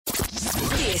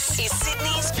This is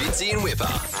Sydney's Fitzy and Whipper,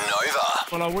 Nova.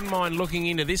 Well, I wouldn't mind looking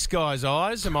into this guy's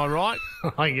eyes. Am I right?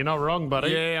 Oh, you're not wrong,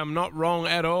 buddy. Yeah, I'm not wrong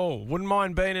at all. Wouldn't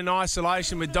mind being in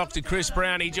isolation with Dr. Chris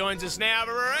Brown. He joins us now.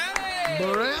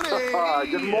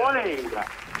 Good morning.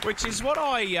 Which is what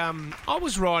I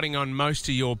was writing on most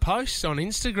of your posts on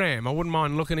Instagram. I wouldn't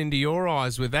mind looking into your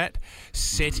eyes with that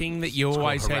setting that you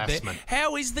always had there. harassment.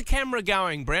 How is the camera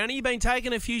going, Brownie? You been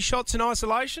taking a few shots in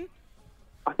isolation?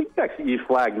 I think actually you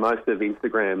flagged most of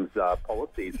Instagram's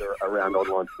policies around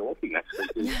online stalking,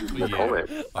 actually, in the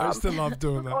comments. I used to love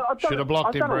doing that. Should have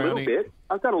blocked him, Brownie.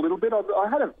 I've done a little bit. I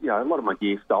had a lot of my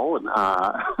gear stolen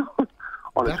on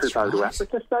a trip over to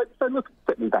Africa, so look,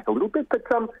 set me back a little bit. But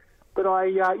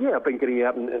I've been getting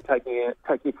out and taking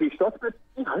a few shots. But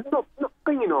not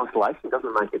being in isolation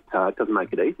doesn't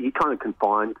make it easy. You're kind of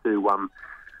confined to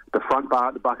the front bar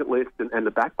at the bucket list and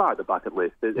the back bar at the bucket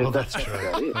list. That's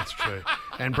true. That's true.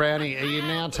 And Brownie, are you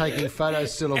now taking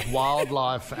photos still of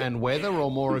wildlife and weather, or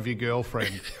more of your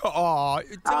girlfriend?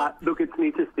 Look, it's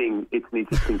an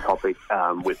interesting topic.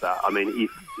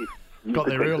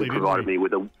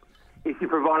 If you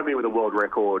provided me with a world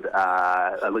record,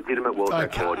 a legitimate world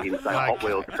record in, say, a Hot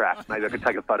Wheels track, maybe I could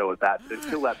take a photo of that. But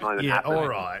until that moment happens, all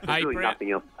right. there's really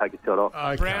nothing else to take a shot off.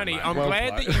 Okay, Brownie, mate. I'm Well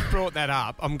glad played. that you've brought that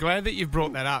up. I'm glad that you've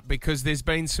brought that up because there's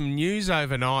been some news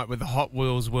overnight with the Hot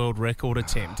Wheels world record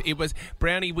attempt. It was,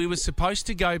 Brownie, we were supposed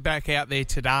to go back out there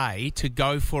today to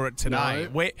go for it today.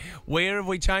 No. Where have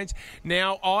we changed?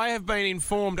 Now, I have been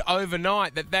informed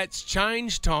overnight that that's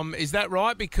changed, Tom. Is that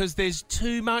right? Because there's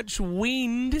too much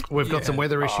wind. We've got some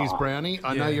weather issues, Brownie.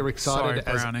 I know you're excited,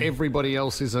 Sorry, as Brownie. everybody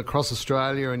else is across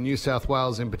Australia and New South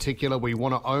Wales in particular. We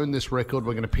want to own this record.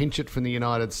 We're going to pinch it from the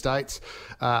United States.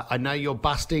 I know you're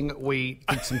busting. We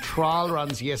did some trial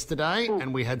runs yesterday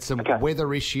and we had some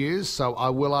weather issues, so I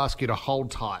will ask you to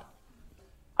hold tight.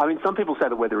 I mean, some people say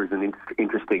the weather isn't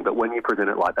interesting, but when you present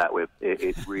it like that,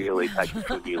 it really takes it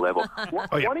to a new level.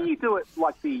 Why don't you do it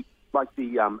like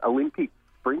the Olympic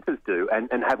sprinters do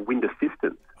and have wind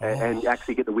assistance and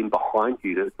actually get the wind behind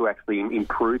you to actually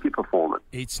improve your performance?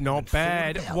 It's not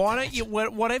bad. Why don't you,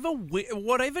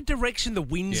 whatever direction the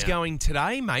wind's going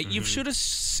today, mate, you should have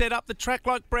set up the track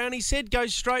like Brownie said, go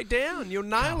straight down. You'll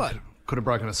nail it. Could have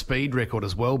broken a speed record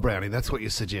as well, Brownie. That's what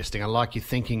you're suggesting. I like your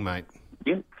thinking, mate.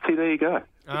 Yeah, see, there you go.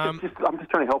 I'm just trying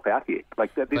to help out here.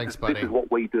 Like Thanks, buddy. This is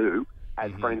what we do as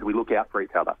friends. We look out for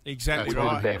each other. Exactly That's what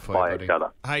right. we're there for, buddy. Each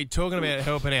other. Hey, talking about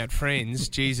helping out friends,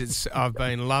 geez, I've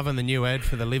been loving the new ad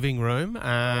for the living room.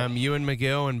 You and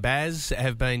Miguel and Baz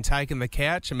have been taking the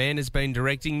couch. Amanda's been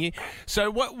directing you.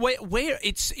 So where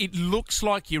it looks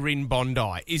like you're in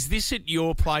Bondi. Is this at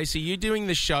your place? Are you doing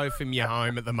the show from your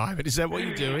home at the moment? Is that what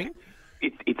you're doing?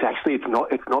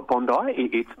 It's not Bondi.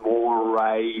 It's more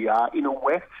in a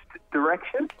west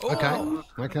direction.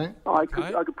 Okay. I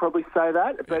could probably say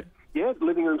that, but yeah, the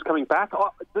living room's coming back.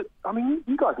 I mean,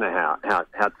 you guys know how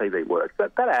TV works.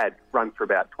 That ad runs for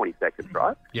about 20 seconds,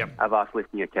 right? Yep. Of us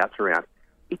lifting your couch around.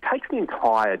 It takes the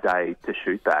entire day to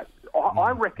shoot that.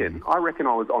 I reckon I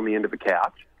was on the end of a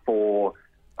couch for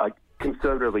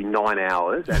conservatively 9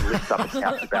 hours and lifted up a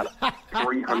couch about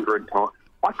 300 times.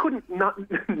 I couldn't.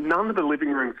 None of the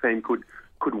living room team could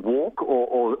walk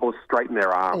or straighten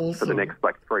their arms for the next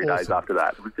 3 days after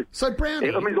that. It was just, So, Brownie...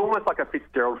 it's almost like a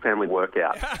Fitzgerald family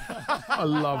workout. I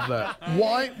love that.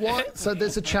 Why? So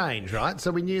there's a change, right?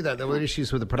 So we knew that there were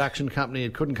issues with the production company.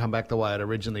 It couldn't come back the way it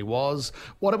originally was.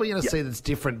 What are we going to see that's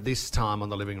different this time on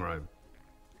the living room?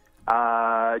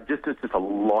 Just a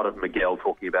lot of Miguel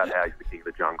talking about how he's the king of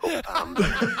the jungle.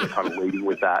 We're kind of leading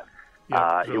with that.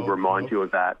 He'll remind you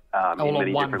of that in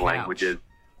many different languages.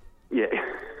 Yeah.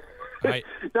 Right.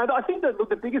 No, I think that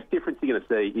the biggest difference you're going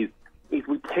to see is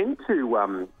we tend to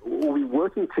we'll be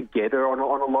working together on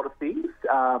a lot of things.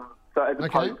 So as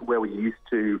opposed to where we used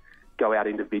to go out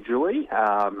individually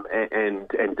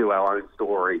and do our own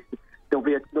stories, there'll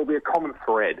be a common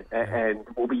thread, and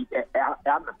we'll be out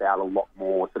and about a lot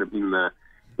more, sort of in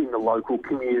the local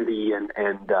community and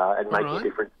making a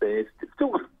difference there. It's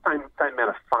still the same amount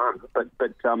of fun,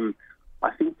 but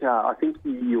I think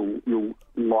you'll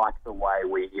like the way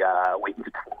we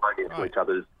intertwine into each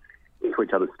other's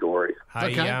stories.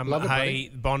 Hey, love it,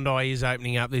 hey, Bondi is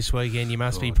opening up this weekend. You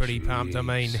must be pretty pumped. I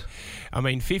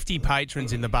mean, 50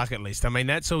 patrons in the bucket list. I mean,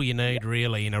 that's all you need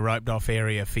really in a roped off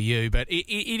area for you. But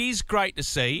it is great to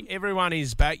see. Everyone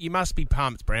is back. You must be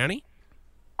pumped, Brownie.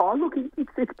 Oh, look,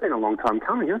 it's been a long time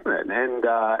coming, hasn't it? And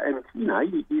you know,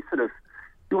 you sort of.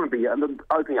 You want to be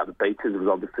opening up the beaches was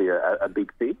obviously a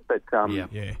big thing, but now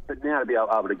to be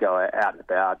able to go out and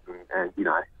about and you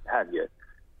know have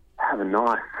have a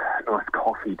nice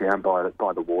coffee down by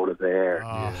the water there.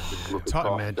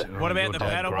 What about the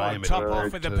paddleboard? Top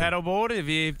off with the paddleboard.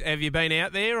 Have you been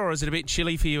out there, or is it a bit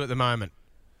chilly for you at the moment?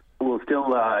 Well, still,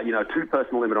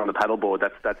 2-person limit on the paddleboard.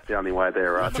 That's the only way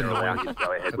they're allowing you to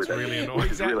go ahead with it. Really annoying.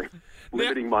 It's really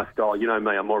limiting my style. You know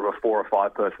me, I'm more of a 4 or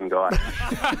 5 person guy.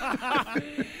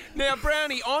 Now,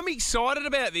 Brownie, I'm excited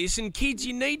about this, and kids,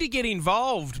 you need to get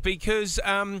involved because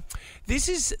this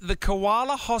is the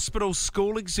Koala Hospital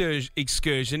School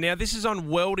Excursion. Now, this is on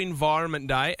World Environment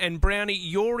Day, and Brownie,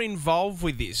 you're involved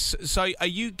with this. So are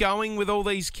you going with all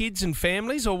these kids and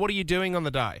families, or what are you doing on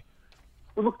the day?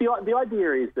 Well, look, the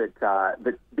idea is that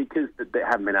because there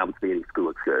haven't been able to be any school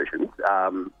excursions,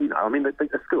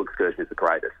 the school excursion is the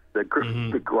greatest. The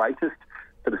greatest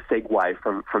sort of segue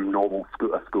from normal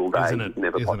school day you can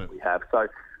ever possibly have.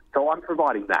 So I'm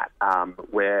providing that.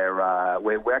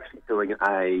 We're actually doing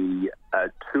a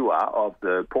tour of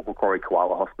the Port Macquarie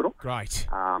Koala Hospital. Great.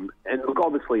 And look,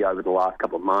 obviously over the last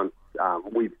couple of months,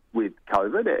 with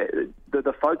COVID,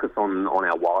 the focus on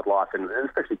our wildlife and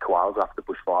especially koalas after the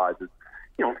bushfires is,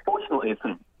 unfortunately, it's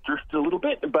sort of drifted a little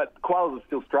bit, but koalas are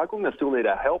still struggling. They still need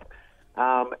our help.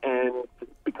 And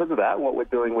because of that, what we're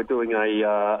doing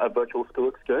a virtual school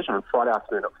excursion on Friday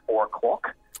afternoon at 4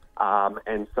 o'clock.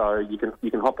 And so you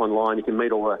can hop online, you can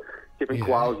meet all the different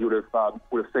koalas you would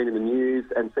have seen in the news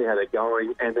and see how they're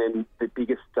going. And then the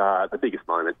biggest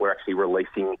moment, we're actually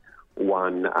releasing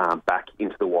one back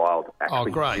into the wild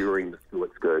during the school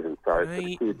excursion. So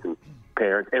the kids and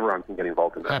parents, everyone can get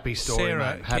involved in that. Happy story,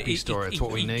 Sarah, mate. Happy story. It's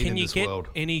what we need in this world.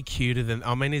 Can you get any cuter than...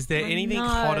 I mean, is there anything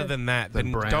hotter than that?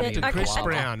 Than Dr. Chris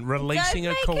Brown releasing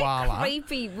a koala? Don't make it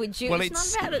creepy, would you? Well,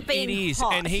 it's not about it being it is,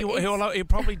 hot. and he'll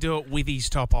probably do it with his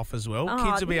top off as well.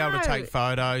 Kids will be able to take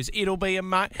photos. It'll be a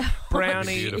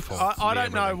Brownie. I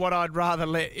don't know what I'd rather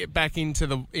let it back into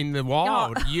the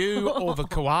wild, you or the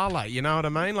koala. You know what I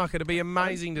mean? Like, it'd be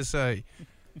amazing to see.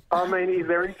 I mean, is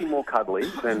there anything more cuddly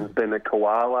than a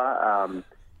koala?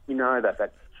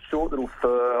 That short little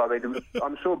fur. I mean,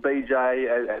 I'm sure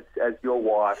BJ, as your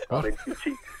wife, I mean,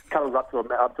 she cuddles up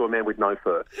to a man with no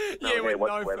fur, no hair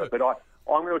whatsoever. But I'm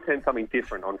going to attend something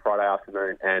different on Friday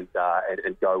afternoon and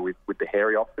go with the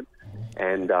hairy option.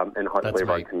 And hopefully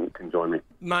everyone can join me.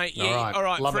 Mate, all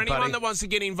right. For anyone that wants to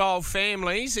get involved,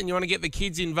 families, and you want to get the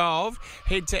kids involved,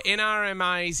 head to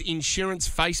NRMA's Insurance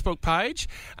Facebook page,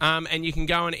 and you can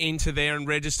go and enter there and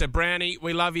register. Brownie,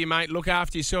 we love you, mate. Look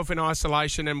after yourself in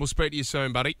isolation, and we'll speak to you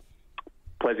soon, buddy.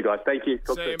 Pleasure, guys. Thank you.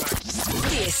 Talk See you, mate.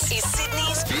 This is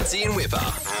Sydney's Fitzy and Whipper,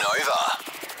 Nova.